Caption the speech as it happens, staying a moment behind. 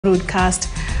broadcast.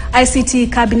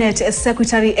 ICT Cabinet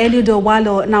Secretary Eliud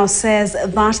Owalo now says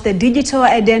that the digital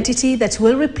identity that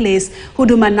will replace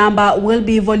Huduma Namba will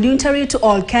be voluntary to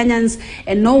all Kenyans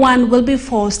and no one will be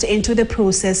forced into the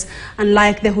process.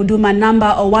 Unlike the Huduma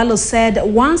Namba, Owalo said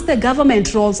once the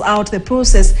government rolls out the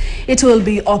process, it will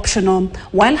be optional.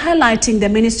 While highlighting the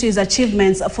ministry's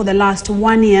achievements for the last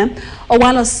 1 year,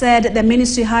 Owalo said the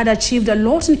ministry had achieved a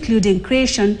lot, including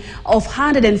creation of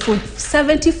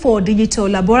 174 digital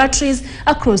laboratories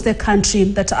across the country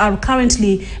that are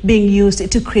currently being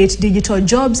used to create digital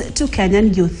jobs to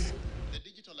Kenyan youth. The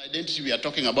digital identity we are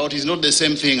talking about is not the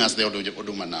same thing as the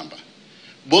Huduma Namba,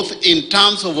 both in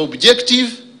terms of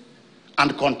objective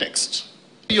and context.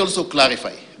 We also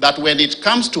clarify that when it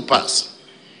comes to pass,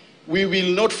 we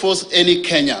will not force any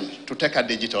Kenyan to take a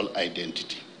digital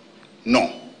identity.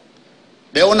 No.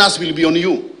 The onus will be on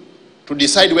you to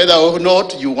decide whether or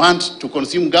not you want to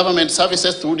consume government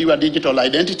services through your digital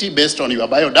identity based on your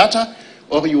biodata,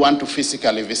 or you want to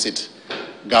physically visit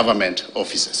government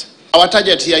offices. Our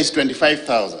target here is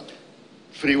 25,000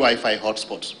 free Wi-Fi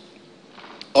hotspots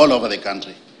all over the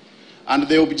country. And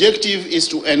the objective is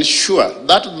to ensure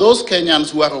that those Kenyans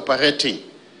who are operating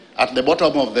at the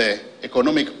bottom of the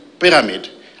economic pyramid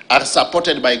are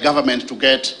supported by government to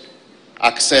get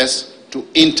access to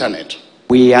internet.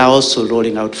 We are also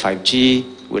rolling out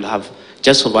 5G. We'll have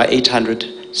just over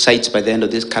 800 sites by the end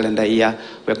of this calendar year.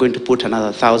 We're going to put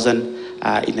another 1,000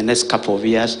 in the next couple of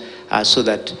years so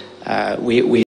that we